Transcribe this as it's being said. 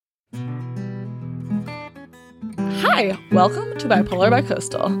Hi, welcome to Bipolar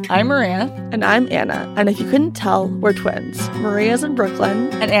Bicoastal. I'm Maria. And I'm Anna. And if you couldn't tell, we're twins. Maria's in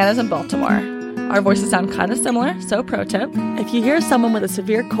Brooklyn. And Anna's in Baltimore. Our voices sound kind of similar, so pro tip. If you hear someone with a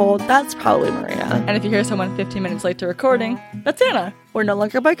severe cold, that's probably Maria. And if you hear someone 15 minutes late to recording, that's Anna. We're no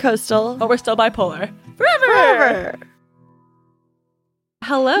longer bicoastal. But we're still bipolar. Forever!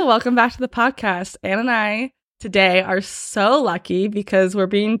 Hello, welcome back to the podcast. Anna and I today are so lucky because we're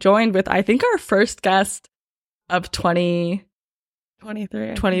being joined with, I think, our first guest of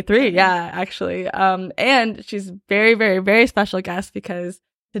 2023. Yeah, actually. And she's very, very, very special guest because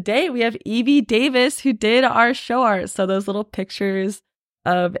today we have Evie Davis who did our show art. So those little pictures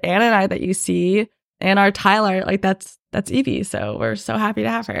of Anna and I that you see and our tile art, like that's Evie. So we're so happy to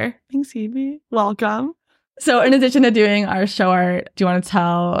have her. Thanks, Evie. Welcome. So in addition to doing our show art, do you want to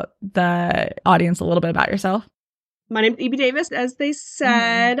tell the audience a little bit about yourself? My name's Evie Davis, as they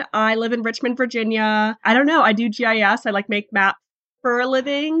said. I live in Richmond, Virginia. I don't know. I do GIS. I make maps for a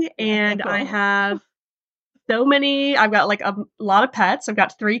living. And cool. I have so many. I've got like a lot of pets. I've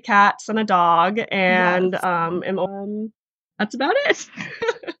got 3 cats and a dog. And Yes. that's about it.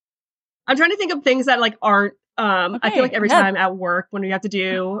 I'm trying to think of things that like aren't. I feel like every time at work when we have to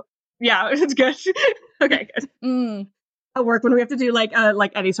do. Yeah, it's good. Okay, good. At work when we have to do like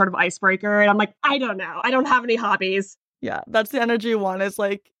any sort of icebreaker, and I'm like, I don't know. I don't have any hobbies. Yeah, that's the energy one is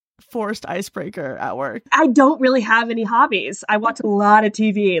like forced icebreaker at work. I don't really have any hobbies. I watch a lot of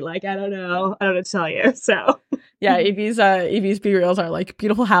TV. Like, I don't know what to tell you. So yeah, Evie's B-reels are like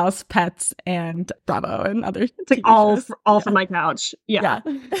beautiful house, pets, and Bravo and other. It's like TV shows. all from my couch. Yeah.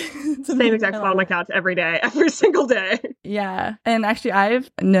 Same exact spot on my couch every day, every single day. Yeah. And actually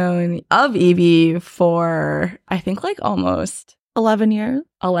I've known of Evie for I think like almost 11 years.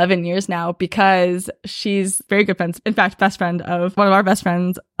 11 years now because she's very good friends. In fact, best friend of one of our best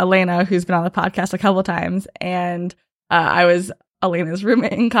friends, Elena, who's been on the podcast a couple of times. And I was Elena's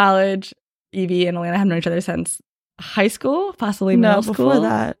roommate in college. Evie and Elena have known each other since high school, possibly middle school. Before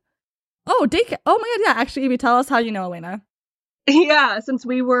that. Oh, daycare. Oh my God. Yeah. Actually, Evie, tell us how you know Elena. Yeah. Since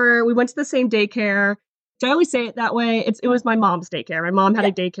we went to the same daycare. I always say it that way. It was my mom's daycare. My mom had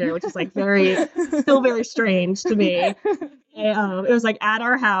a daycare, which is like still very strange to me. It was like at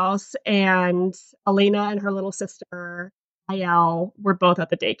our house, and Elena and her little sister Ayel were both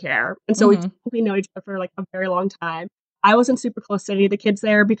at the daycare, and so we know each other for like a very long time. I wasn't super close to any of the kids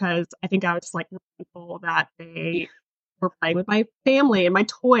there because I think I was just like thankful that they were playing with my family and my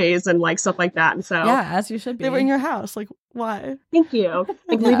toys and like stuff like that. And so yeah, as you should be. They were in your house. Like, why? Thank you.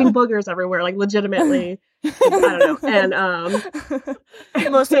 Like leaving boogers everywhere, like legitimately. I don't know.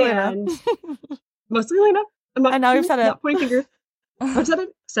 And Mostly Elena. Mostly Elena. And now you've said it. Not pointing fingers. I've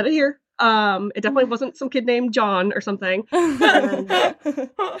said it here. It definitely wasn't some kid named John or something. He's next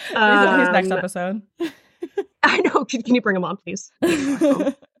episode. I know. Can you bring him on, please?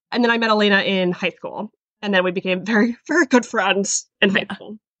 And then I met Elena in high school. And then we became very, very good friends in high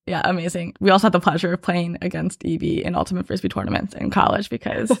school. Yeah, amazing. We also had the pleasure of playing against Evie in Ultimate Frisbee tournaments in college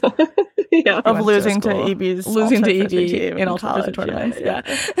because of losing to Evie's in Ultimate Frisbee tournaments. Yeah.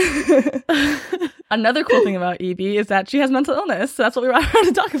 Another cool thing about Evie is that she has mental illness, so that's what we want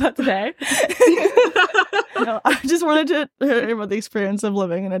to talk about today. I just wanted to hear about the experience of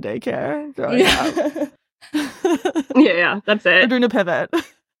living in a daycare growing up. Yeah, that's it. We're doing a pivot.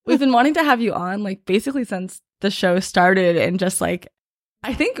 We've been wanting to have you on, like, basically since the show started, and just, like,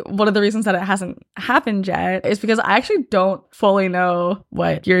 I think one of the reasons that it hasn't happened yet is because I actually don't fully know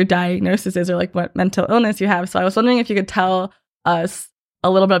what your diagnosis is or, like, what mental illness you have. So I was wondering if you could tell us a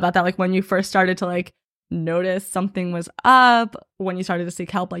little bit about that, like, when you first started to, like, notice something was up, when you started to seek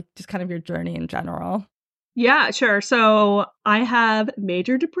help, like, just kind of your journey in general. Yeah, sure. So I have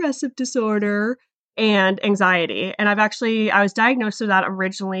major depressive disorder and anxiety. And I was diagnosed with that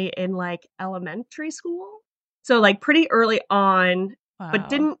originally in like elementary school. So like pretty early on,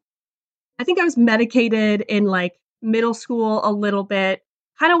 but I think I was medicated in like middle school a little bit,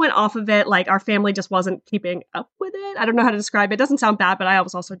 kind of went off of it. Like our family just wasn't keeping up with it. I don't know how to describe it. It doesn't sound bad, but I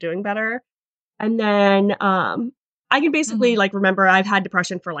was also doing better. And then I can basically like remember I've had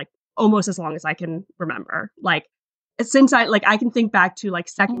depression for like almost as long as I can remember. Like since I can think back to like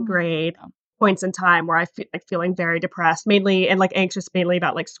second grade points in time where I feel like feeling very depressed, mainly and like anxious, mainly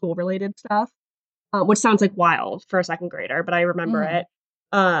about like school related stuff, which sounds like wild for a second grader, but I remember it.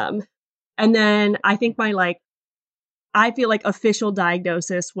 And then I think I feel like official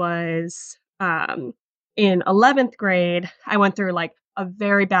diagnosis was in 11th grade. I went through like a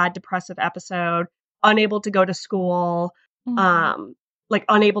very bad depressive episode, unable to go to school, like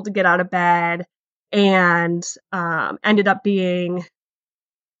unable to get out of bed, and ended up being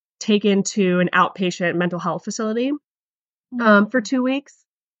taken to an outpatient mental health facility for 2 weeks,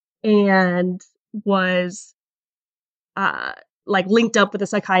 and was like linked up with a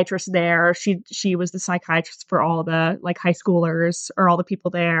psychiatrist there. She was the psychiatrist for all the like high schoolers or all the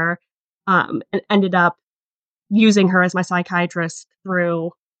people there, and ended up using her as my psychiatrist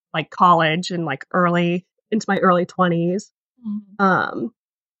through like college and like early into my early 20s.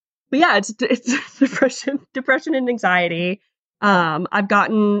 But yeah, it's depression and anxiety. I've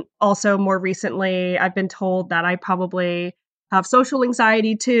gotten also more recently, I've been told that I probably have social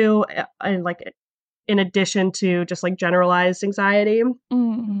anxiety too, and like in addition to just like generalized anxiety.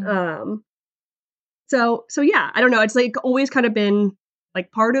 So yeah, I don't know. It's like always kind of been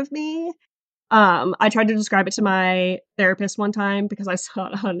like part of me. I tried to describe it to my therapist one time because I saw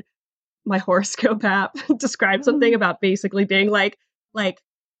it on my horoscope app describe something about basically being like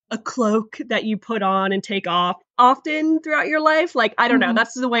a cloak that you put on and take off often throughout your life. Like, I don't know.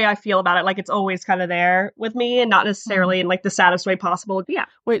 That's the way I feel about it. Like, it's always kind of there with me and not necessarily in like the saddest way possible. But yeah.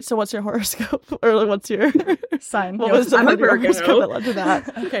 Wait, so what's your horoscope? Or like, what's your sign? What was the I'm a Virgo. horoscope that led to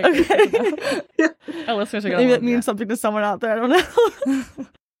that? Okay. Our listeners are going Maybe it means something to someone out there. I don't know.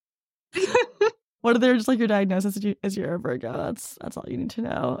 What are they just like your diagnosis is you're a Virgo? That's all you need to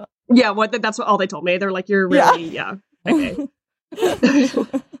know. Yeah, that's what all they told me. They're like, you're really, yeah. Okay.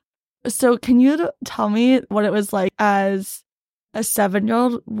 So can you tell me what it was like as a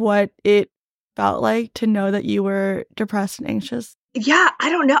 7-year-old, what it felt like to know that you were depressed and anxious? Yeah, I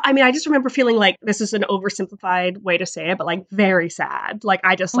don't know. I mean, I just remember feeling like, this is an oversimplified way to say it, but like very sad. Like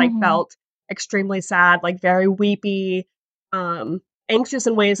I just like felt extremely sad, like very weepy, anxious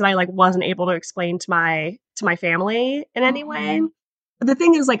in ways that I like wasn't able to explain to my family in any way. But the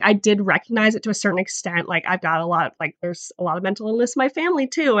thing is, like, I did recognize it to a certain extent. Like, I've got a lot of, like, there's a lot of mental illness in my family,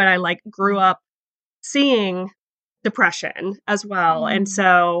 too. And I, like, grew up seeing depression as well. And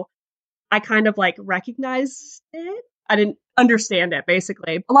so I kind of, like, recognized it. I didn't understand it,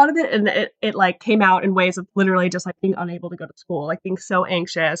 basically. A lot of it, and it like, came out in ways of literally just, like, being unable to go to school. Like, being so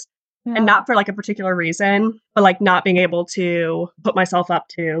anxious. Yeah. And not for, like, a particular reason, but, like, not being able to put myself up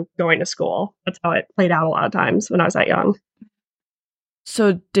to going to school. That's how it played out a lot of times when I was that young.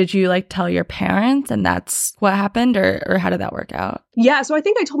 So did you like tell your parents and that's what happened or how did that work out? Yeah, so I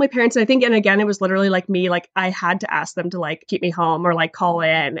think I told my parents, and I think, and again, it was literally like me, like I had to ask them to like keep me home or like call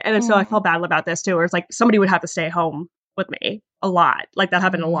in. And so I felt bad about this too, where it's like somebody would have to stay home with me a lot. Like that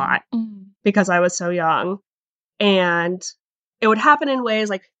happened a lot because I was so young. And it would happen in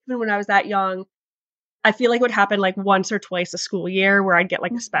ways like even when I was that young, I feel like it would happen like once or twice a school year where I'd get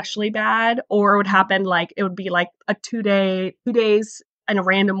like especially bad, or it would happen like it would be like a 2 days in a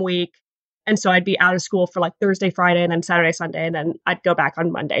random week. And so I'd be out of school for like Thursday, Friday, and then Saturday, Sunday, and then I'd go back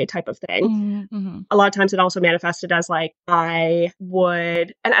on Monday type of thing. A lot of times it also manifested as like I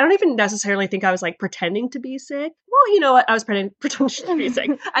would, and I don't even necessarily think I was like pretending to be sick. Well, you know what? I was pretending to be sick.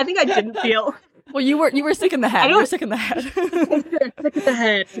 I think I didn't feel... Well, you were sick in the head. You were sick in the head. Sick in the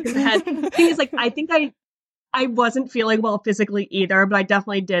head. The thing is, like, I think I wasn't feeling well physically either, but I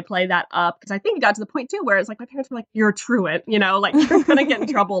definitely did play that up because I think it got to the point too where it's like my parents were like, "You're a truant, you know, like you're gonna get in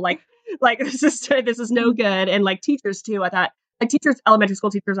trouble, like this is no good." And like teachers too, I thought like teachers, elementary school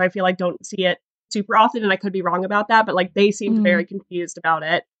teachers, I feel like don't see it super often, and I could be wrong about that, but like they seemed very confused about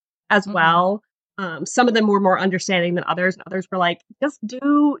it as well. Some of them were more understanding than others, and others were like, "Just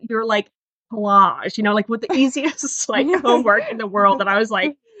do your like collage, you know, like with the easiest like homework in the world." And I was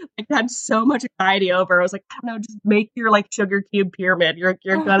like had so much anxiety over. I was like, I don't know, just make your like sugar cube pyramid. You're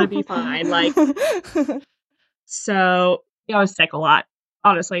gonna be fine. Like, so I was sick a lot,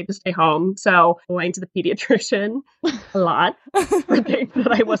 honestly, to stay home. So going to the pediatrician a lot for things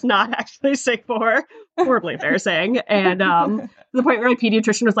that I was not actually sick for. Horribly embarrassing. And to the point where my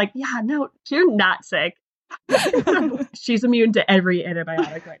pediatrician was like, "Yeah, no, you're not sick. She's immune to every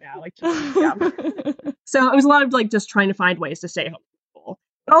antibiotic right now." Like, yeah. So it was a lot of like just trying to find ways to stay home.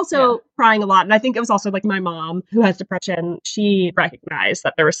 But also crying a lot. And I think it was also like my mom who has depression. She recognized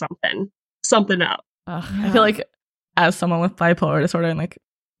that there was something up. I feel like as someone with bipolar disorder and like,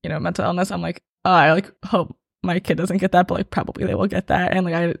 you know, mental illness, I'm like, oh, I like hope my kid doesn't get that, but like probably they will get that. And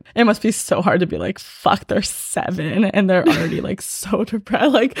like it must be so hard to be like, fuck, they're 7 and they're already like so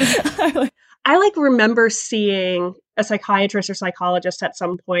depressed. Like I like remember seeing a psychiatrist or psychologist at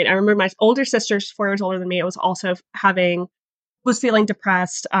some point. I remember my older sister's 4 years older than me. It was also was feeling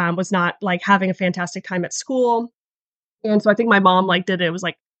depressed, was not like having a fantastic time at school. And so I think my mom like did it. It was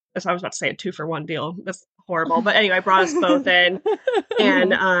like, I was about to say a 2-for-1 deal. That's horrible. But anyway, I brought us both in and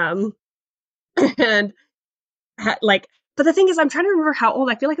like, but the thing is, I'm trying to remember how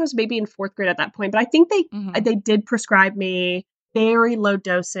old. I feel like I was maybe in 4th grade at that point, but I think they did prescribe me very low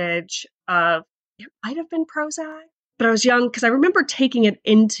dosage of, it might have been Prozac, but I was young because I remember taking it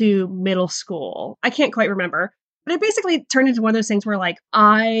into middle school. I can't quite remember, but it basically turned into one of those things where like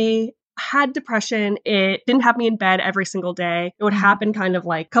I had depression. It didn't have me in bed every single day. It would happen kind of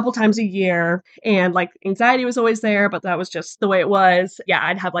like a couple times a year. And like anxiety was always there, but that was just the way it was. Yeah,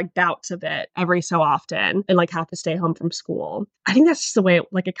 I'd have like bouts of it every so often and like have to stay home from school. I think that's just the way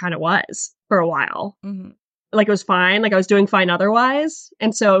it kind of was for a while. Mm-hmm. Like it was fine. Like I was doing fine otherwise.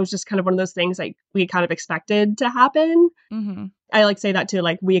 And so it was just kind of one of those things like we kind of expected to happen. Mm-hmm. I like say that too,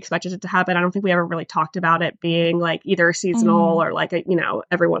 like we expected it to happen. I don't think we ever really talked about it being like either seasonal or like,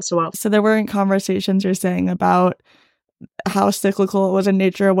 every once in a while. So there weren't conversations you're saying about how cyclical it was in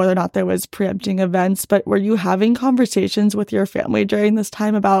nature, whether or not there was preempting events, but were you having conversations with your family during this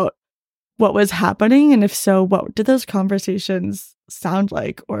time about what was happening? And if so, what did those conversations sound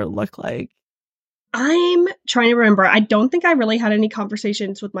like or look like? I'm trying to remember. I don't think I really had any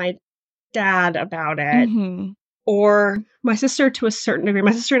conversations with my dad about it. Mm-hmm. Or my sister to a certain degree.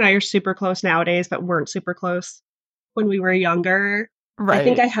 My sister and I are super close nowadays, but weren't super close when we were younger. Right. I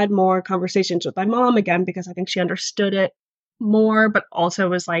think I had more conversations with my mom again because I think she understood it more, but also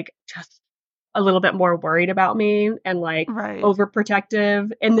was like just a little bit more worried about me and like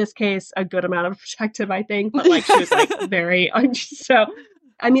overprotective. In this case, a good amount of protective, I think, but like she was like very so.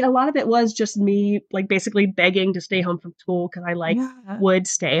 I mean, a lot of it was just me like basically begging to stay home from school because I like would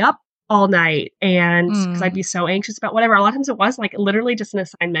stay up all night and because I'd be so anxious about whatever. A lot of times it was like literally just an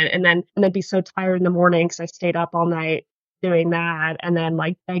assignment and then be so tired in the morning because I stayed up all night doing that and then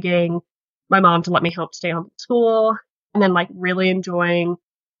like begging my mom to let me help stay home from school and then like really enjoying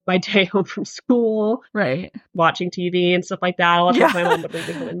my day home from school, watching TV and stuff like that. A lot of times my mom would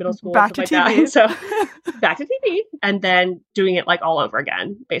leave me in middle school back and to stuff TV. like that. So back to TV and then doing it like all over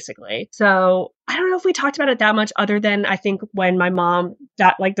again, basically. So I don't know if we talked about it that much other than I think when my mom,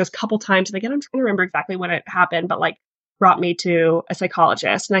 that like those couple times, and again, I'm trying to remember exactly when it happened, but like brought me to a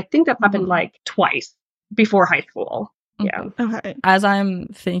psychologist. And I think that happened like twice before high school. Yeah. Okay. As I'm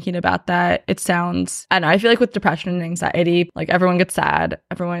thinking about that, it sounds, I don't know, I feel like with depression and anxiety, like everyone gets sad,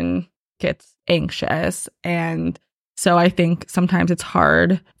 everyone gets anxious. And so I think sometimes it's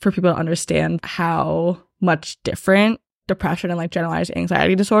hard for people to understand how much different depression and like generalized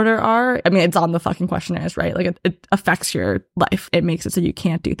anxiety disorder are. I mean, it's on the fucking questionnaires, right? Like it affects your life. It makes it so you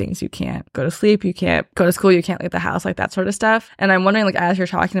can't do things. You can't go to sleep. You can't go to school. You can't leave the house, like that sort of stuff. And I'm wondering, like, as you're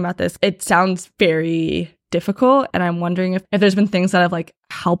talking about this, it sounds very difficult. And I'm wondering if there's been things that have like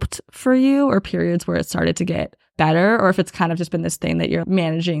helped for you or periods where it started to get better, or if it's kind of just been this thing that you're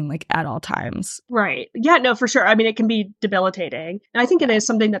managing like at all times. Right. Yeah, no, for sure. I mean, it can be debilitating. And I think it is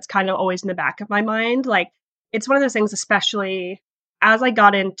something that's kind of always in the back of my mind. Like, it's one of those things, especially as I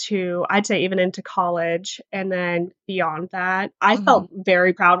got into, I'd say even into college and then beyond that, I felt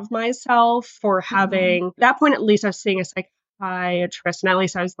very proud of myself for having, at that point, at least I was seeing a psychiatrist and at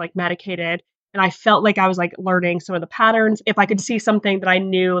least I was like medicated. And I felt like I was like learning some of the patterns. If I could see something that I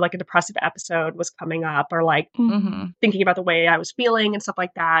knew like a depressive episode was coming up or like thinking about the way I was feeling and stuff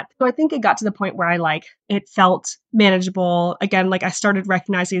like that. So I think it got to the point where I like, it felt manageable. Again, like I started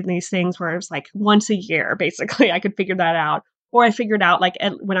recognizing these things where it was like once a year, basically, I could figure that out. Or I figured out like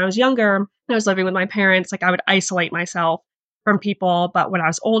when I was younger, I was living with my parents, like I would isolate myself from people. But when I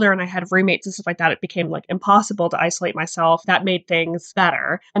was older and I had roommates and stuff like that, it became like impossible to isolate myself. That made things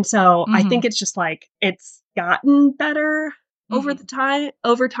better. And so I think it's just like, it's gotten better over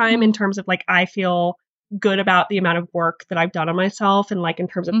time in terms of like, I feel good about the amount of work that I've done on myself. And like in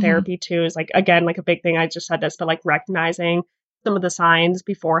terms of therapy too, is like, again, like a big thing. I just said this, but like recognizing some of the signs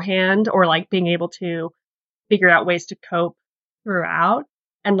beforehand or like being able to figure out ways to cope throughout.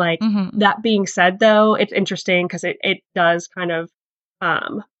 And like that being said, though, it's interesting because it does kind of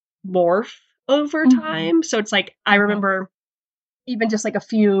morph over time. So it's like I remember even just like a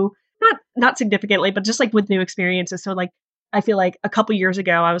few, not significantly, but just like with new experiences. So like I feel like a couple years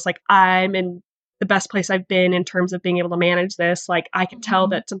ago, I was like, I'm in the best place I've been in terms of being able to manage this. Like I can tell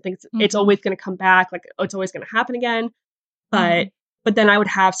that something's it's always going to come back. Like it's always going to happen again. But then I would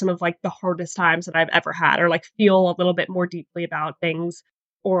have some of like the hardest times that I've ever had, or like feel a little bit more deeply about things.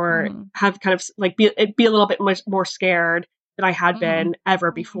 Or have kind of like be a little bit much more scared than I had been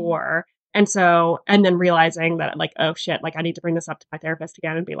ever before. And so, and then realizing that like, oh shit, like I need to bring this up to my therapist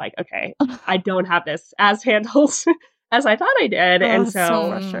again and be like, okay, I don't have this as handled as I thought I did. And so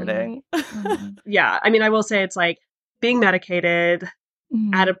frustrating. Yeah. I mean, I will say it's like being medicated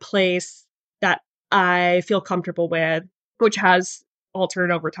at a place that I feel comfortable with, which has altered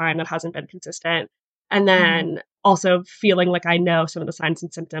over time, that hasn't been consistent. And then also feeling like I know some of the signs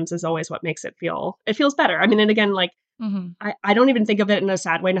and symptoms is always what makes it feels better. I mean, and again, like I don't even think of it in a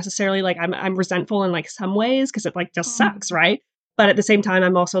sad way necessarily. Like I'm resentful in like some ways because it like just sucks, right? But at the same time,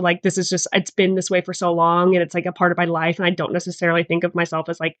 I'm also like, this is just, it's been this way for so long and it's like a part of my life. And I don't necessarily think of myself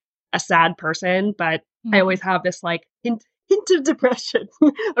as like a sad person, but I always have this like hint of depression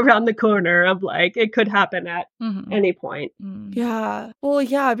around the corner of like, it could happen at any point. Yeah. Well,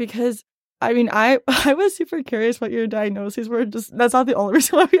 yeah, because I mean, I was super curious what your diagnoses were. Just that's not the only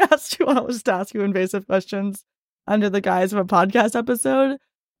reason why we asked you. I was just to ask you invasive questions under the guise of a podcast episode.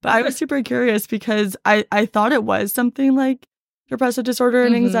 But I was super curious because I thought it was something like depressive disorder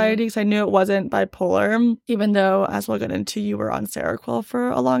and anxiety because I knew it wasn't bipolar, even though, as we'll get into, you were on Seroquel for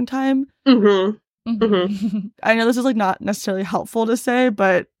a long time. I know this is like not necessarily helpful to say,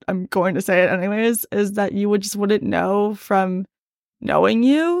 but I'm going to say it anyways, is that you wouldn't know from knowing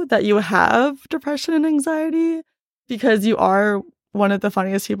you that you have depression and anxiety because you are one of the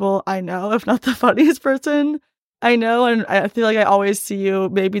funniest people I know, if not the funniest person I know. And I feel like I always see you,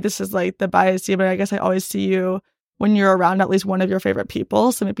 maybe this is like the bias, but I guess I always see you when you're around at least one of your favorite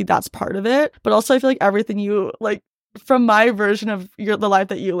people. So maybe that's part of it. But also I feel like everything you like from my version of the life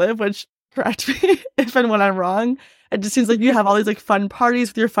that you live, which correct me if and when I'm wrong, it just seems like you have all these like fun parties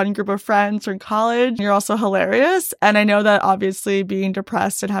with your fun group of friends from college. You're also hilarious. And I know that obviously being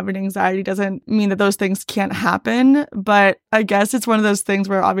depressed and having anxiety doesn't mean that those things can't happen. But I guess it's one of those things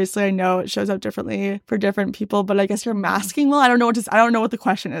where obviously I know it shows up differently for different people. But I guess you're masking well. I don't know what the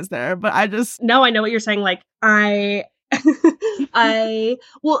question is there. But I just No, I know what you're saying. Like well,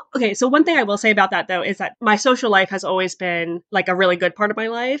 okay. So one thing I will say about that though is that my social life has always been like a really good part of my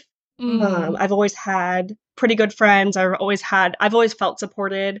life. I've always had pretty good friends. I've always felt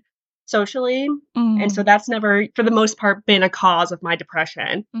supported socially. And so that's never, for the most part, been a cause of my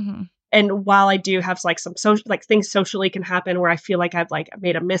depression. And while I do have like some social, like things socially can happen where I feel like I've like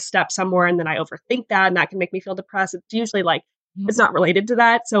made a misstep somewhere and then I overthink that and that can make me feel depressed. It's usually like, it's not related to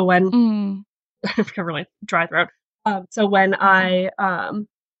that. So when, I've got really dry throat. So when I am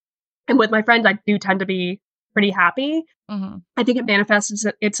with my friends, I do tend to be pretty happy. I think it manifests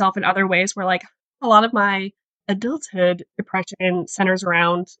itself in other ways where like a lot of my adulthood depression centers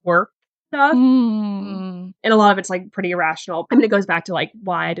around work stuff. And a lot of it's like pretty irrational. I mean, it goes back to like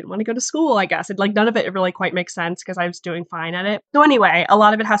why I didn't want to go to school, I guess. Like none of it really quite makes sense because I was doing fine at it. So anyway, a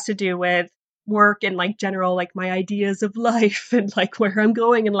lot of it has to do with work and like general like my ideas of life and like where I'm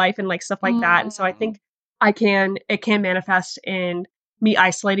going in life and like stuff like that. And so I think it can manifest in me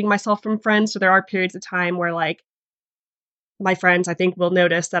isolating myself from friends. So there are periods of time where like my friends, I think, will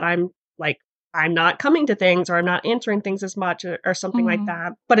notice that I'm not coming to things or I'm not answering things as much or something like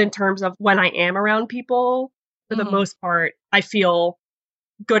that. But in terms of when I am around people, for the most part, I feel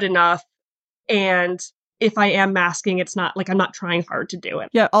good enough. And if I am masking, it's not like I'm not trying hard to do it.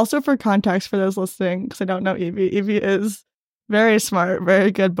 Yeah. Also for context for those listening, because I don't know Evie. Evie is very smart,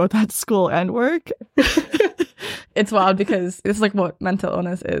 very good both at school and work. It's wild because it's like what mental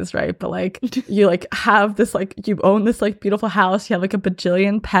illness is, right? But like you like have this like you own this like beautiful house, you have like a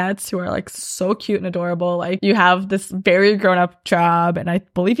bajillion pets who are like so cute and adorable. Like you have this very grown up job, and I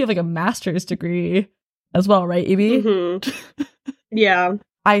believe you have like a master's degree as well, right, Evie? Yeah.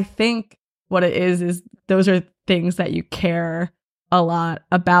 I think what it is those are things that you care a lot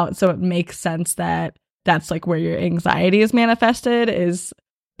about, so it makes sense that that's like where your anxiety is manifested, is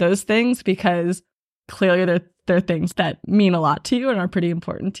those things, because clearly they're things that mean a lot to you and are pretty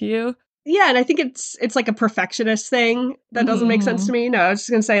important to you. Yeah, and I think it's like a perfectionist thing that doesn't make sense to me. No, I was just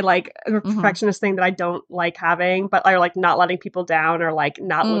gonna say like a perfectionist thing that I don't like having, but I like not letting people down or like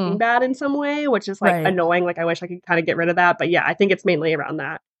not looking bad in some way, which is like annoying. Like I wish I could kind of get rid of that, but yeah, I think it's mainly around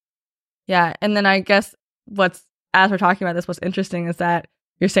that. Yeah, and then I guess as we're talking about this, what's interesting is that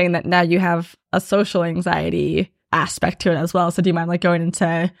you're saying that now you have a social anxiety aspect to it as well. So do you mind like going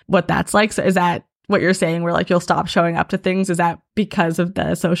into what that's like? So is that what you're saying where like you'll stop showing up to things? Is that because of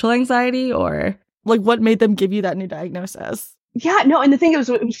the social anxiety, or like what made them give you that new diagnosis? Yeah, no, and the thing it was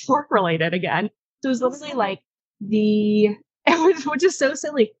work related again. So it was literally like which is so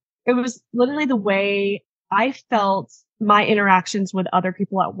silly. It was literally the way I felt my interactions with other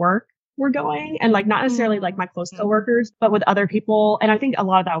people at work were going, and like not necessarily like my close coworkers, but with other people. And I think a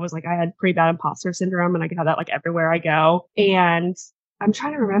lot of that was like I had pretty bad imposter syndrome, and I could have that like everywhere I go. And I'm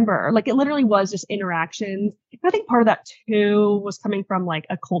trying to remember, like it literally was just interactions. I think part of that too was coming from like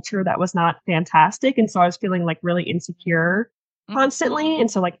a culture that was not fantastic. And so I was feeling like really insecure constantly.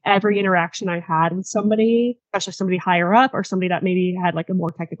 And so like every interaction I had with somebody, especially somebody higher up or somebody that maybe had like a more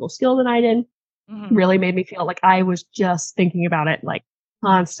technical skill than I did, really made me feel like I was just thinking about it like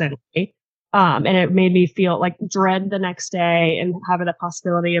constantly. And it made me feel like dread the next day and having the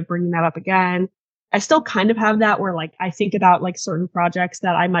possibility of bringing that up again. I still kind of have that where like I think about like certain projects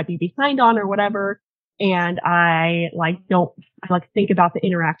that I might be behind on or whatever. And I like think about the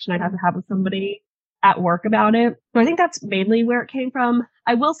interaction I'd have to have with somebody at work about it. So I think that's mainly where it came from.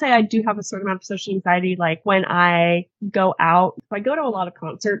 I will say I do have a certain amount of social anxiety, like when I go out. If I go to a lot of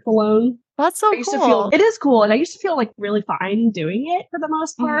concerts alone, That's so I used cool. to feel it is cool, and I used to feel like really fine doing it for the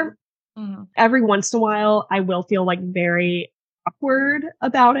most part. Every once in a while, I will feel like very awkward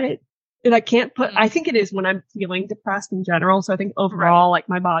about it. And I can't put, I think it is when I'm feeling depressed in general. So I think overall, like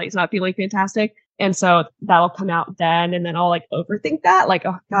my body's not feeling fantastic. And so that'll come out then. And then I'll like overthink that. Like,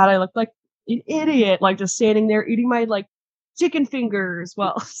 oh God, I look like an idiot. Like just standing there eating my like chicken fingers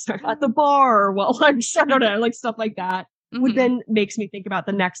while at the bar. Well, like, I don't know, like stuff like that. Which then makes me think about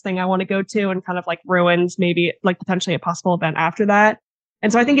the next thing I want to go to and kind of like ruins maybe like potentially a possible event after that.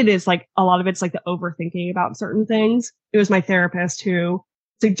 And so I think it is like a lot of it's like the overthinking about certain things. It was my therapist who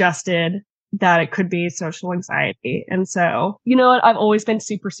suggested that it could be social anxiety. And so, you know what? I've always been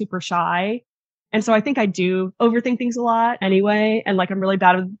super, super shy. And so I think I do overthink things a lot anyway. And like I'm really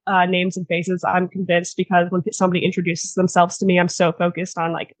bad with names and faces. I'm convinced because when somebody introduces themselves to me, I'm so focused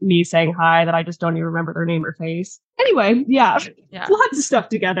on like me saying hi that I just don't even remember their name or face. Anyway, yeah. Lots of stuff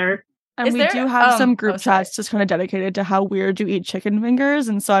together. And we do have some group chats just kind of dedicated to how weird you eat chicken fingers.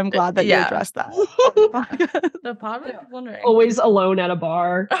 And so I'm glad that you addressed that. The public is wondering. Always alone at a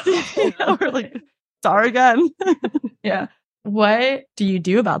bar. We're like, sorry again. Yeah. What do you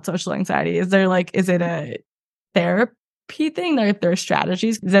do about social anxiety? Is it a therapy thing? Are there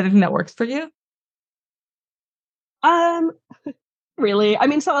strategies? Is that anything that works for you? Really? I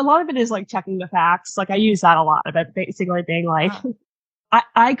mean, so a lot of it is like checking the facts. Like I use that a lot of it, basically being like,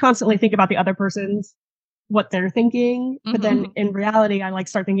 I constantly think about the other person's what they're thinking, but then in reality, I like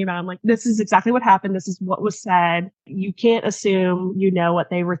start thinking about, I'm like, this is exactly what happened. This is what was said. You can't assume you know what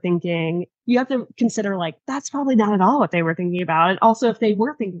they were thinking. You have to consider like, that's probably not at all what they were thinking about. And also if they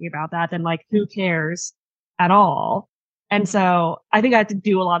were thinking about that, then like, who cares at all? And so I think I have to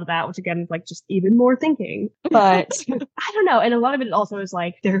do a lot of that, which again is like just even more thinking, but I don't know. And a lot of it also is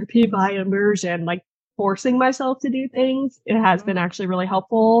like therapy by immersion, like forcing myself to do things. It has been actually really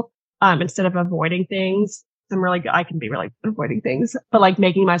helpful. Instead of avoiding things, I can be really good at avoiding things, but like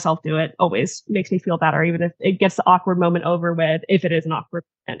making myself do it always makes me feel better, even if it gets the awkward moment over with, if it is an awkward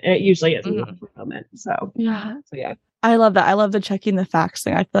moment. And it usually is an awkward moment. So yeah. I love that. I love the checking the facts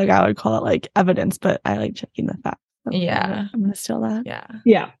thing. I feel like I would call it like evidence, but I like checking the facts. Yeah. I'm going to steal that.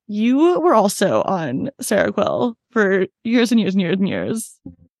 Yeah. You were also on Seroquel for years and years and years and years.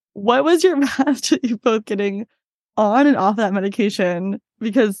 What was your path to you both getting on and off that medication?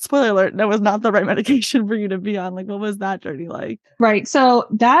 Because spoiler alert, that was not the right medication for you to be on. Like, what was that journey like? Right. So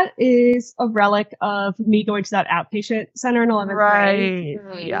that is a relic of me going to that outpatient center in 11th grade.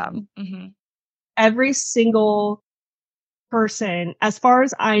 Yeah. Every single person, as far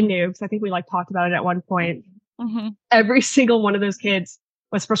as I knew, because I think we like talked about it at one point, every single one of those kids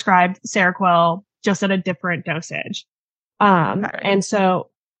was prescribed Seroquel just at a different dosage. And so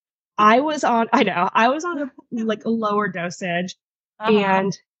I was on a lower dosage.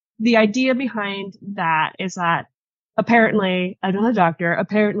 And the idea behind that is that apparently, I'm not a doctor,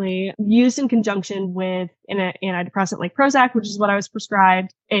 apparently used in conjunction with an antidepressant like Prozac, which is what I was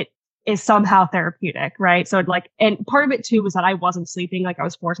prescribed, it is somehow therapeutic, right? So and part of it too was that I wasn't sleeping, like I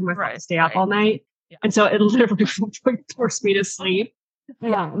was forcing myself to stay up all night. Yeah. And so it literally forced me to sleep.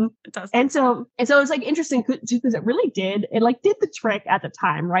 And so it was like interesting too, because it really did the trick at the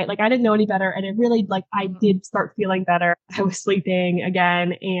time, right? Like I didn't know any better, and it really I did start feeling better. I was sleeping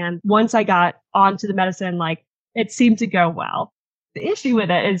again, and once I got onto the medicine, like it seemed to go well. The issue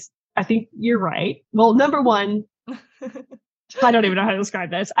with it is, I think you're right. Well, number one, I don't even know how to describe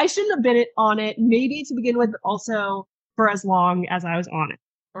this. I shouldn't have been on it, maybe to begin with, but also for as long as I was on it,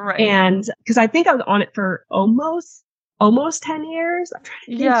 right? And because I think I was on it for almost 10 years.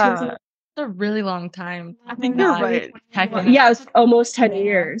 It's a really long time. I think you're right. Yeah, it was almost 10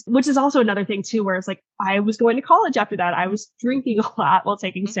 years, which is also another thing too, where it's like, I was going to college after that. I was drinking a lot while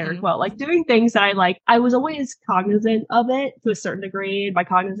taking Seroquel, like doing things that I was always cognizant of it to a certain degree. By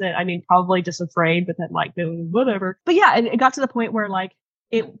cognizant, I mean, probably just afraid, but then like doing whatever. But yeah, and it got to the point where like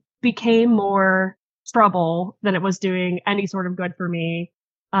it became more trouble than it was doing any sort of good for me.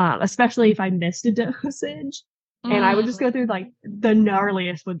 Especially if I missed a dosage. And I would just go through like the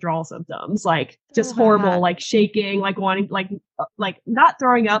gnarliest withdrawal symptoms, like just horrible, like shaking, like wanting, like not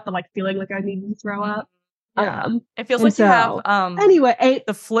throwing up, but like feeling like I needed to throw up. It feels like you have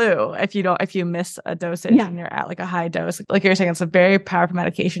the flu if you miss a dosage and you're at like a high dose. Like you're saying, it's a very powerful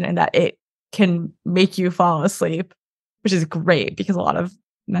medication in that it can make you fall asleep, which is great because a lot of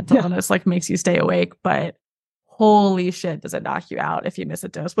mental illness like makes you stay awake, but holy shit, does it knock you out if you miss a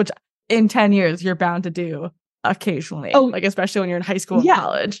dose, which in 10 years you're bound to do occasionally. Oh, like especially when you're in high school and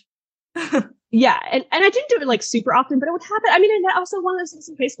college. Yeah. And I didn't do it like super often, but it would happen. I mean, and also one of those things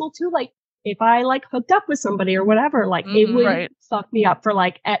in high school too, like if I like hooked up with somebody or whatever, like it would fuck me up for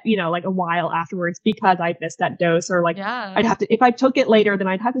like, like a while afterwards because I missed that dose, or like I'd have to, if I took it later, then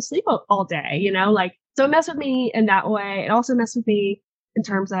I'd have to sleep all day, like, so it messed with me in that way. It also messed with me in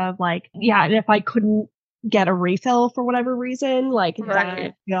terms of like, and if I couldn't get a refill for whatever reason, like,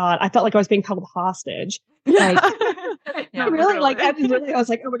 God, I felt like I was being held hostage. Like, really, like, I was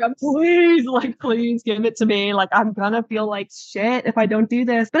like, oh my God, please give it to me. Like, I'm gonna feel like shit if I don't do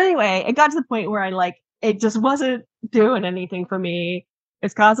this. But anyway, it got to the point where it just wasn't doing anything for me.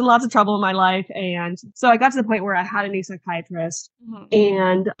 It's causing lots of trouble in my life. And so I got to the point where I had a new psychiatrist,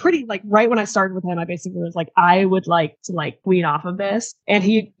 and pretty like right when I started with him, I basically was like, I would like to like wean off of this. And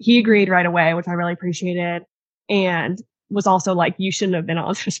he agreed right away, which I really appreciated. And was also like, you shouldn't have been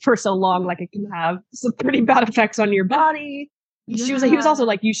on this for so long. Like it can have some pretty bad effects on your body. He was also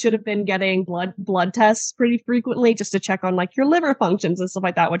like, you should have been getting blood tests pretty frequently just to check on like your liver functions and stuff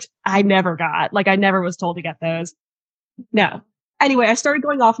like that, which I never got. Like I never was told to get those. No. Anyway, I started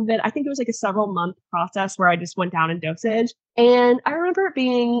going off of it. I think it was like a several month process where I just went down in dosage. And I remember it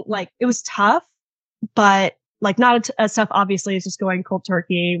being like, it was tough, but like not as tough, obviously, as just going cold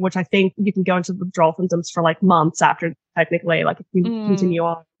turkey, which I think you can go into withdrawal symptoms for like months after, technically, like if you continue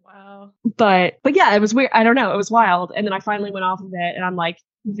on. Wow. But yeah, it was weird. I don't know. It was wild. And then I finally went off of it, and I'm like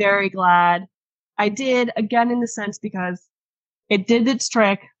very glad I did, again, in the sense because it did its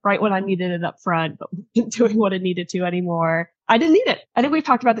trick right when I needed it up front, but wasn't doing what it needed to anymore. I didn't need it. I think we've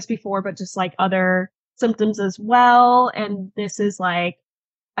talked about this before, but just like other symptoms as well. And this is like,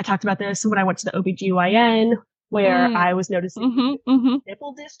 I talked about this when I went to the OBGYN, where I was noticing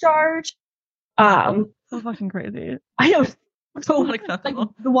nipple discharge. So fucking crazy. I know. So like the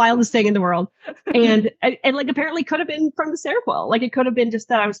wildest thing in the world. And like apparently could have been from the Seroquel. Like it could have been just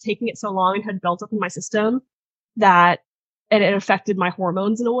that I was taking it so long and had built up in my system that and it affected my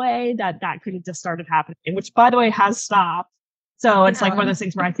hormones in a way that could have just started happening, which by the way has stopped. So it's like one of those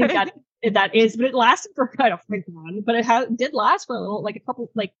things where I think that is, but it lasted for kind of long, but it did last for a little, like a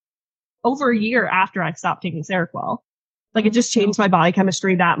couple, like over a year after I stopped taking Seroquel. Like it just changed my body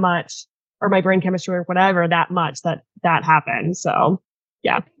chemistry that much, or my brain chemistry or whatever that much that happened. So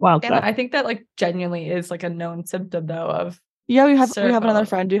yeah, wild stuff. I think that like genuinely is like a known symptom though of we have another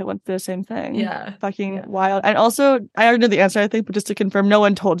friend who went through the same thing. Yeah. Fucking wild. And also I already know the answer, I think, but just to confirm, no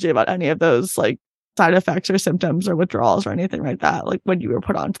one told you about any of those like side effects or symptoms or withdrawals or anything like that, like when you were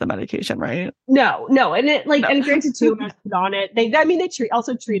put onto the medication, right? No. And it like, and granted too, when I was put on it, they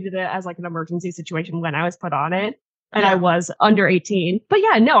also treated it as like an emergency situation when I was put on it, and I was under 18. But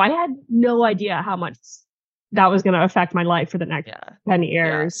yeah, no, I had no idea how much that was going to affect my life for the next 10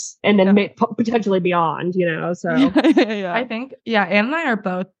 years and then potentially beyond, so. I think, Anne and I are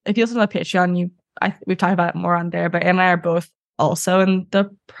both, if you listen to the Patreon, we've talked about it more on there, but Anne and I are both also in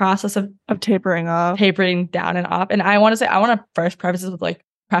the process of tapering down and off. And I want to first preface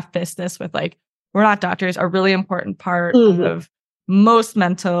this with like, we're not doctors. A really important part of most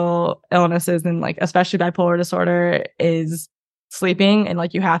mental illnesses and like, especially bipolar disorder is sleeping, and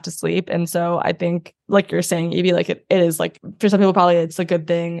like you have to sleep. And so I think like you're saying, Evie, like it is like for some people probably it's a good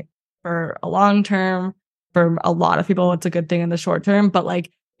thing for a long term. For a lot of people, it's a good thing in the short term, but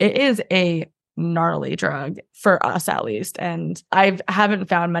like it is a gnarly drug for us at least. And I haven't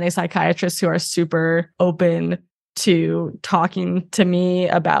found many psychiatrists who are super open to talking to me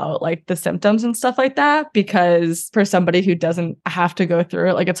about like the symptoms and stuff like that, because for somebody who doesn't have to go through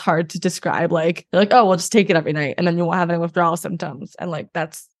it, like it's hard to describe like, they're like, oh, well, just take it every night and then you won't have any withdrawal symptoms, and like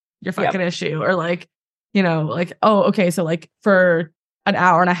that's your fucking issue. Or like, like, oh, okay, so like for an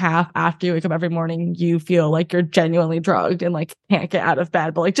hour and a half after you wake up every morning, you feel like you're genuinely drugged and like can't get out of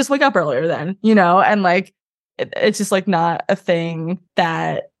bed, but like just wake up earlier then, and like it's just like not a thing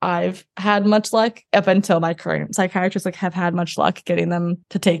that I've had much luck up until my current psychiatrists like have had much luck getting them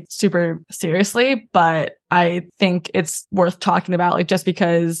to take super seriously. But I think it's worth talking about, like just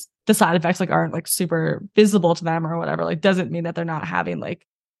because the side effects like aren't like super visible to them or whatever, like doesn't mean that they're not having like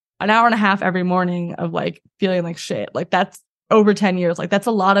an hour and a half every morning of like feeling like shit. Like that's over 10 years. Like that's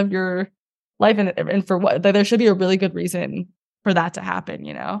a lot of your life, and for what, there should be a really good reason for that to happen,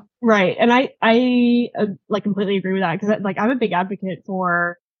 Right. And I like completely agree with that, because like I'm a big advocate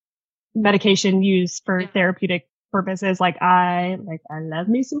for medication used for therapeutic purposes. Like I love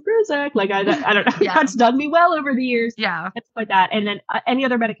me some Prozac. Like I don't know, that's done me well over the years. Yeah, stuff like that. And then any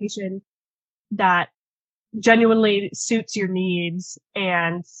other medication that genuinely suits your needs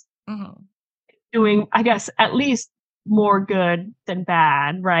and doing, I guess, at least more good than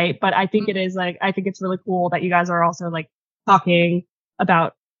bad, right? But I think it is like, I think it's really cool that you guys are also like talking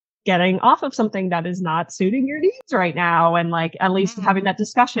about getting off of something that is not suiting your needs right now, and like at least having that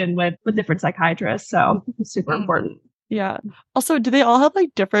discussion with different psychiatrists. So it's super important. Yeah. Also, do they all have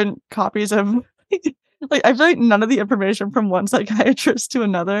like different copies of like, I feel like none of the information from one psychiatrist to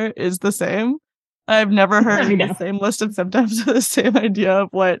another is the same. I've never heard the same list of symptoms or the same idea of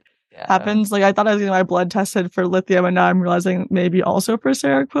what happens. Like, I thought I was getting my blood tested for lithium, and now I'm realizing maybe also for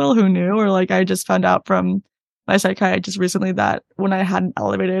Seroquel. Who knew? Or like, I just found out from my psychiatrist recently that when I had an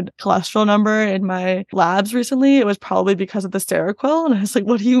elevated cholesterol number in my labs recently, it was probably because of the Seroquel. And I was like,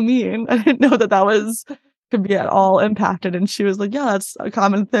 what do you mean? I didn't know that was could be at all impacted. And she was like, yeah, that's a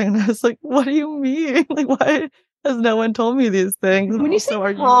common thing. And I was like, what do you mean? Like, why has no one told me these things? When you say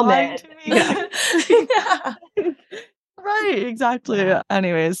common, right, exactly. Yeah.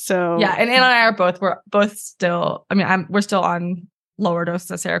 Anyways, so and Anna and I are both still, I mean, we're still on lower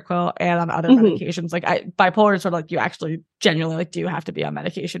doses of Seroquel and on other medications. Like bipolar is sort of like, you actually genuinely like, do you have to be on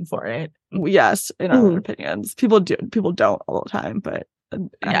medication for it? Yes, in our opinions. People don't all the time, but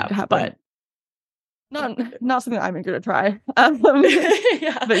but not something I'm eager to try.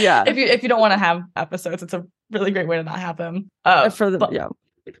 But yeah, if you don't want to have episodes, it's a really great way to not have them. For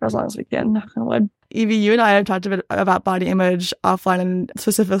as long as we can. Evie, you and I have talked a bit about body image offline, and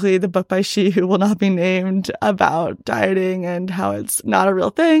specifically the book by She Who Will Not Be Named about dieting and how it's not a real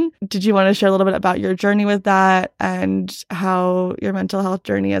thing. Did you want to share a little bit about your journey with that and how your mental health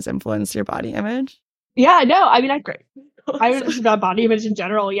journey has influenced your body image? Yeah, no, I mean, I was about body image in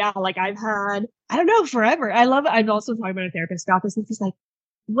general. Yeah, like I've had, I don't know, forever. I'm also talking about a therapist about this. And she's like,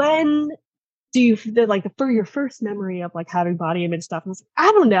 when do you for your first memory of like having body image stuff? And I was like,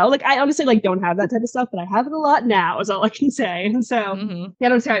 I don't know. Like I honestly like don't have that type of stuff, but I have it a lot now is all I can say. And so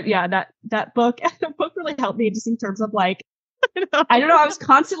that book really helped me just in terms of like, I don't know. I was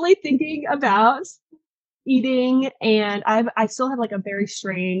constantly thinking about eating, and I still have like a very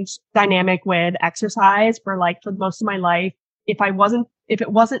strange dynamic with exercise for most of my life. If it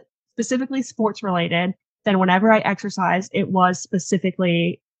wasn't specifically sports related, then whenever I exercised, it was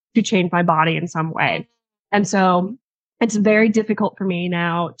specifically to change my body in some way. And so it's very difficult for me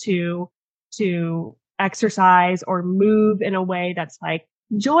now to exercise or move in a way that's like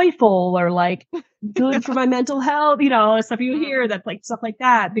joyful or like good for my mental health, stuff you hear, that's like stuff like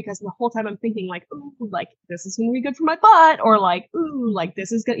that, because the whole time I'm thinking like, ooh, like this is going to be good for my butt, or like, ooh, like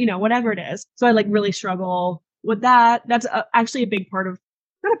this is good, whatever it is. So I like really struggle with that. That's actually a big part of,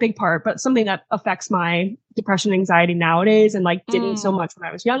 not a big part, but something that affects my depression and anxiety nowadays, and like didn't so much when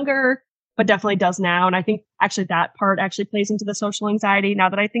I was younger, but definitely does now. And I think actually that part actually plays into the social anxiety now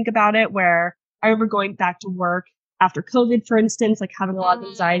that I think about it, where I remember going back to work after COVID, for instance, like having a lot of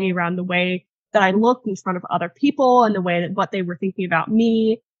anxiety around the way that I looked in front of other people and the way that what they were thinking about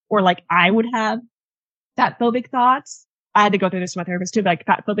me, or like I would have fat phobic thoughts. I had to go through this with my therapist too, but like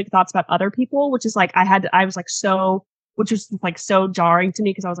fat phobic thoughts about other people, which is like, which was like so jarring to me,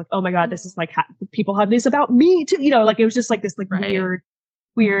 because I was like, oh my God, this is like, people have this about me too. Like it was just like this like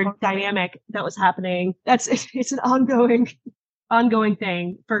weird dynamic that was happening. It's an ongoing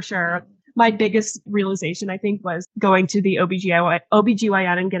thing for sure. My biggest realization, I think, was going to the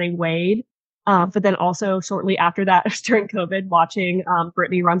OBGYN and getting weighed. But then also shortly after that, during COVID, watching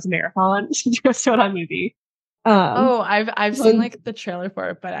Brittany Runs a Marathon. She just showed that movie. I've seen like the trailer for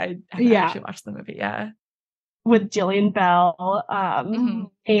it, but I haven't actually watched the movie. Yeah. With Jillian Bell,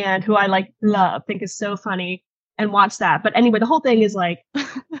 and who I like think is so funny, and watch that. But anyway, the whole thing is like,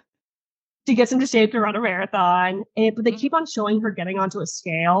 she gets into shape to run a marathon, but they keep on showing her getting onto a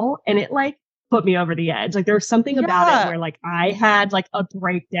scale, and it like put me over the edge. Like there was something about it where like I had like a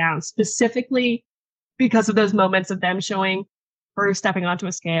breakdown specifically because of those moments of them showing her stepping onto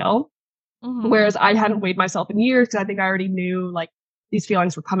a scale. Whereas I hadn't weighed myself in years, because I think I already knew like these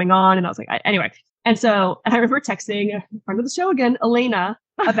feelings were coming on, and I was like, anyway. And I remember texting a friend of the show again, Elena,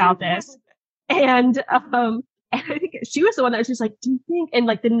 about this. And I think she was the one that was just like, do you think, in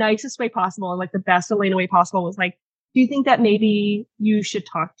like the nicest way possible and like the best Elena way possible, was like, do you think that maybe you should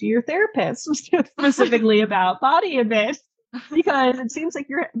talk to your therapist specifically about body image? Because it seems like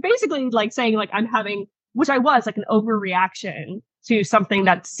you're basically like saying like I'm having, which I was, like an overreaction to something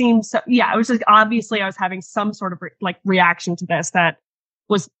that seems so, it was like obviously I was having some sort of reaction to this that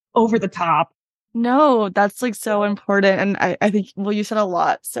was over the top. No, that's like so important. And I think, well, you said a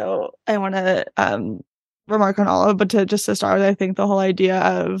lot, so I want to remark on all of it, but to start with, I think the whole idea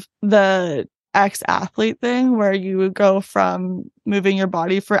of the ex-athlete thing where you go from moving your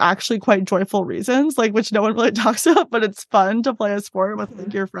body for actually quite joyful reasons, like which no one really talks about, but it's fun to play a sport with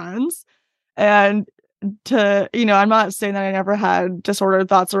like your friends. And to, I'm not saying that I never had disordered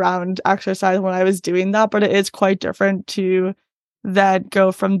thoughts around exercise when I was doing that, but it is quite different to that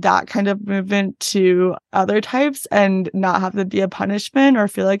go from that kind of movement to other types and not have to be a punishment or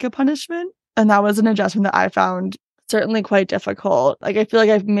feel like a punishment. And that was an adjustment that I found certainly quite difficult. Like, I feel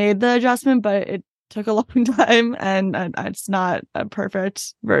like I've made the adjustment, but it took a long time and it's not a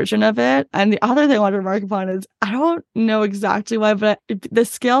perfect version of it. And the other thing I want to remark upon is I don't know exactly why, but the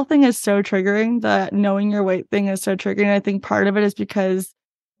scale thing is so triggering. The knowing your weight thing is so triggering. I think part of it is because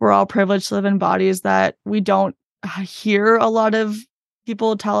we're all privileged to live in bodies that we don't hear a lot of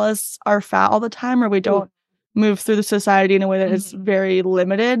people tell us are fat all the time, or we don't move through the society in a way that is very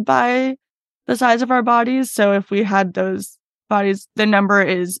limited by the size of our bodies. So if we had those bodies, the number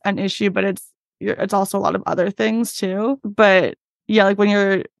is an issue, but it's also a lot of other things too. But yeah, like when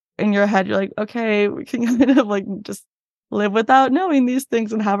you're in your head, you're like, okay, we can kind of like just live without knowing these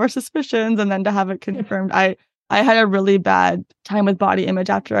things and have our suspicions, and then to have it confirmed. I had a really bad time with body image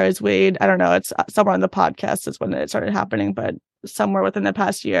after I was weighed. I don't know, it's somewhere on the podcast is when it started happening, but somewhere within the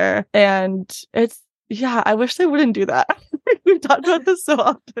past year. And I wish they wouldn't do that. We've talked about this so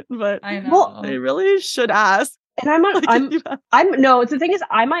often, but I know. They really should ask. And the thing is,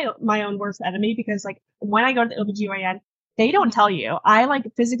 I'm my own worst enemy, because like when I go to the OBGYN, they don't tell you. I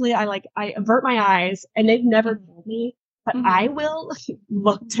avert my eyes, and they've never told me, but I will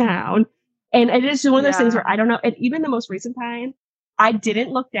look down. And it is just one of those things where I don't know. And even the most recent time, I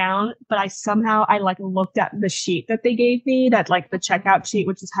didn't look down, but I looked at the sheet that they gave me, that like the checkout sheet,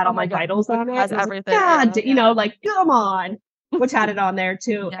 which just had all my vitals on it. Has everything. Like, come on, which had it on there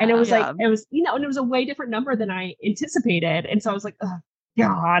too. And it was and it was a way different number than I anticipated. And so I was like, oh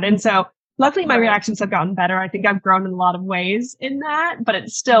God. And so luckily my reactions have gotten better. I think I've grown in a lot of ways in that, but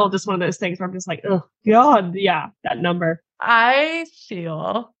it's still just one of those things where I'm just like, oh God, yeah, that number. I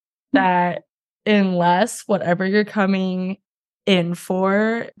feel that unless whatever you're coming in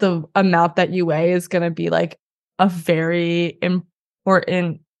for, the amount that you weigh is going to be like a very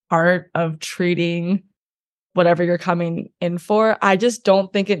important part of treating whatever you're coming in for. I just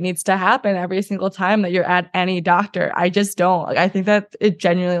don't think it needs to happen every single time that you're at any doctor. I just don't. Like, I think that it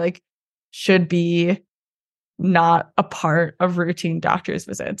genuinely like should be not a part of routine doctor's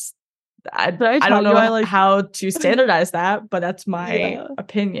visits. I don't know how to standardize that, but that's my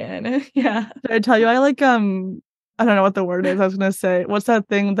opinion. Yeah. Did I tell you I don't know what the word is. I was going to say, what's that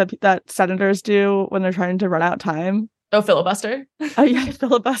thing that senators do when they're trying to run out time? Oh, filibuster. Oh, yeah,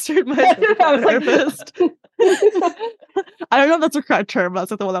 filibustered my therapist. I don't know if that's a correct term.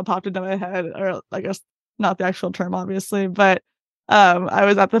 That's like the one that popped into my head, or I guess not the actual term, obviously. But I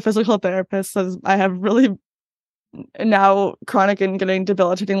was at the physical therapist, as I have really now chronic and getting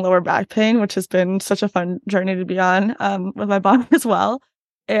debilitating lower back pain, which has been such a fun journey to be on with my body as well.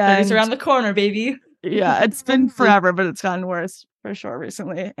 And it's around the corner, baby. Yeah, it's been forever, but it's gotten worse for sure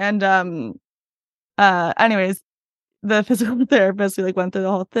recently. And anyways, the physical therapist, we like went through the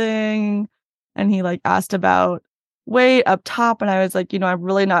whole thing, and he like asked about weight up top, and I was like, I'm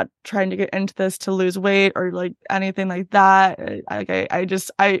really not trying to get into this to lose weight or like anything like that.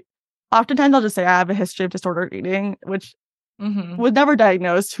 I oftentimes I'll just say I have a history of disordered eating, which was never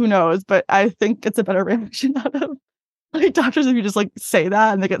diagnosed. Who knows? But I think it's a better reaction out of like doctors if you just like say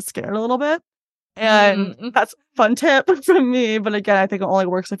that and they get scared a little bit. And that's a fun tip from me. But again, I think it only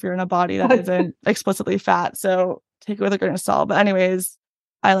works if you're in a body that isn't explicitly fat. So take it with a grain of salt. But anyways,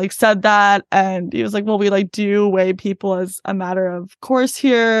 I like said that, and he was like, well, we like do weigh people as a matter of course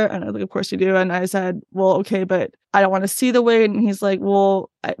here. And I was like, of course you do. And I said, well, okay, but I don't want to see the weight. And he's like,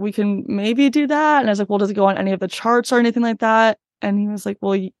 well, we can maybe do that. And I was like, well, does it go on any of the charts or anything like that? And he was like,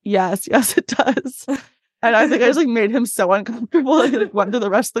 well, yes, it does. And I think I just like made him so uncomfortable. He like went through the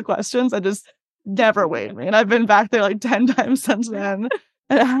rest of the questions and just never weighed me. And I've been back there like 10 times since then,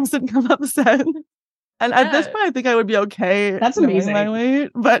 and it hasn't come up since. And at this point, I think I would be okay. That's amazing. My weight,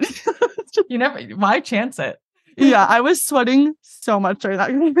 but why chance it? Yeah, I was sweating so much during that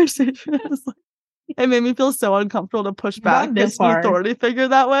conversation. It made me feel so uncomfortable to push back against an authority figure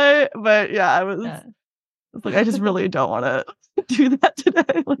that way. But yeah, I was like, I just really don't want to do that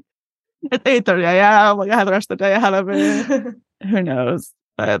today. Like, it's 8:30 a.m. Like, I have the rest of the day ahead of me. Who knows?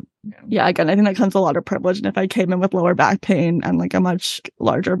 But yeah, again, I think that comes a lot of privilege. And if I came in with lower back pain and like a much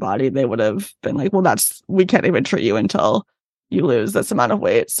larger body, they would have been like, well, we can't even treat you until you lose this amount of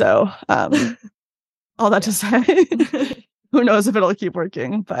weight. So all that to say, who knows if it'll keep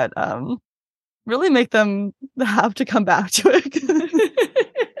working, but really make them have to come back to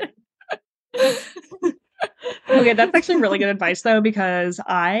it. Okay, that's actually really good advice though, because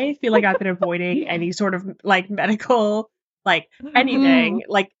I feel like I've been avoiding any sort of like medical, like anything,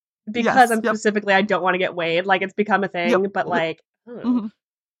 like because Yes, I'm yep. specifically I don't want to get weighed. Like it's become a thing, but like, I don't know. Mhm.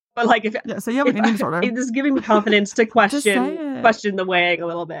 But like if Yeah, so you have an eating disorder. it is giving me confidence to Just say it. question the weighing a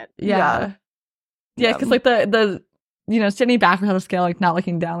little bit. Yeah. Yeah, because like the standing backwards on the scale, like not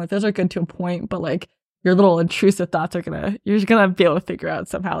looking down, like those are good to a point, but like your little intrusive thoughts you're just gonna be able to figure out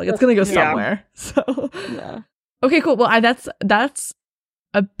somehow. Like it's gonna go somewhere. So Yeah. okay, cool. Well, that's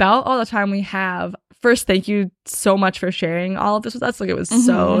about all the time we have. First, thank you so much for sharing all of this with us. Like it was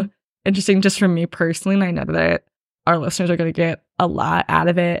so interesting just for me personally, and I know that our listeners are gonna get a lot out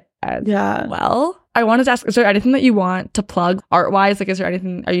of it as well. I wanted to ask, is there anything that you want to plug art-wise? Like, is there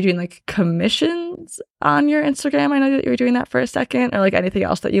anything, are you doing like commissions on your Instagram? I know that you were doing that for a second, or like anything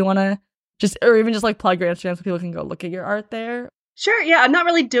else that you want to just, or even just like plug your Instagram so people can go look at your art there? Sure, yeah, I'm not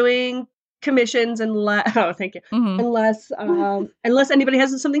really doing commissions unless thank you, unless anybody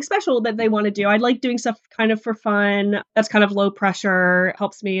has something special that they want to do. I like doing stuff kind of for fun that's kind of low pressure,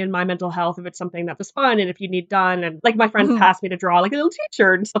 helps me in my mental health if it's something that was fun and if you need done. And like my friends asked me to draw like a little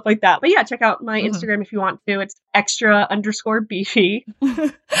t-shirt and stuff like that. But yeah, check out my Instagram if you want to. It's extra_beefy.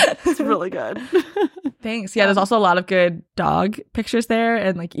 It's really good. Thanks. Yeah, there's also a lot of good dog pictures there,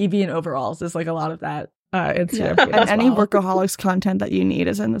 and like Evie in overalls is like a lot of that Instagram. And any workaholics content that you need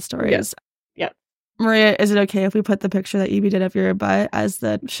is in the stories. Yeah. Maria, is it okay if we put the picture that Evie did of your butt as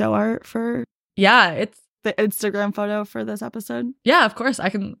the show art for it's the Instagram photo for this episode? Yeah, of course. I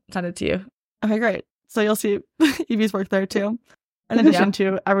can send it to you. Okay, great. So you'll see Evie's work there too. In addition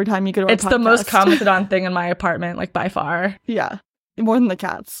to every time you go to our It's the most commented on thing in my apartment, like by far. Yeah. More than the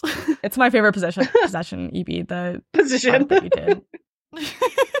cats. It's my favorite possession, Evie, the position art that you did.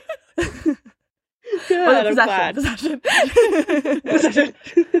 Good, possession.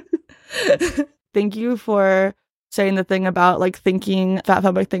 Thank you for saying the thing about like thinking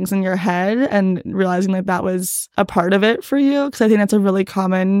fatphobic things in your head and realizing like that was a part of it for you, because I think that's a really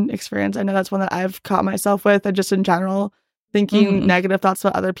common experience. I know that's one that I've caught myself with, and just in general thinking negative thoughts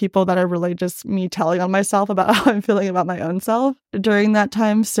about other people that are really just me telling on myself about how I'm feeling about my own self during that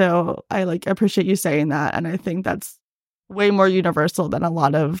time. So I like appreciate you saying that, and I think that's way more universal than a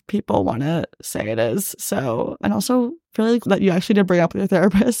lot of people want to say it is. So, and also really that you actually did bring up with your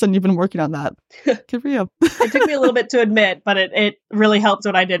therapist and you've been working on that. Good for you. It took me a little bit to admit, but it really helped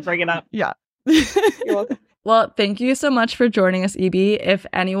when I did bring it up. Yeah. You're welcome. Well, thank you so much for joining us, Evie. If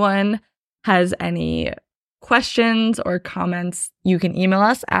anyone has any questions or comments, you can email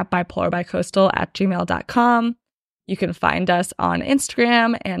us at bipolarbicoastal@gmail.com. You can find us on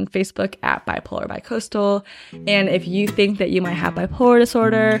Instagram and Facebook at bipolarbicoastal. And if you think that you might have bipolar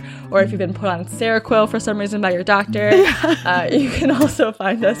disorder, or if you've been put on Seroquel for some reason by your doctor, you can also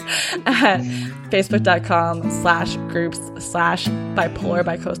find us at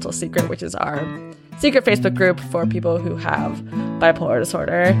facebook.com/groups/bipolarbicoastal secret, which is our secret Facebook group for people who have bipolar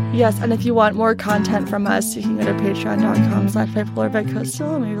disorder. Yes, and if you want more content from us, you can go to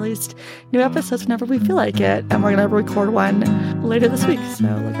patreon.com/bipolarbicoastal, and we release new episodes whenever we feel like it. And we're going to record one later this week, so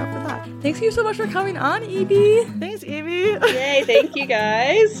look out for that. Thanks you so much for coming on, Evie. Thanks, Evie. Yay, thank you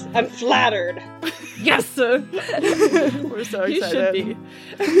guys. I'm flattered. Yes. We're so excited. You should be.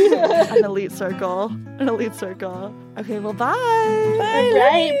 An elite circle. Okay, well, bye. All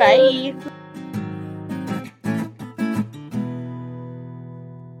right, bye.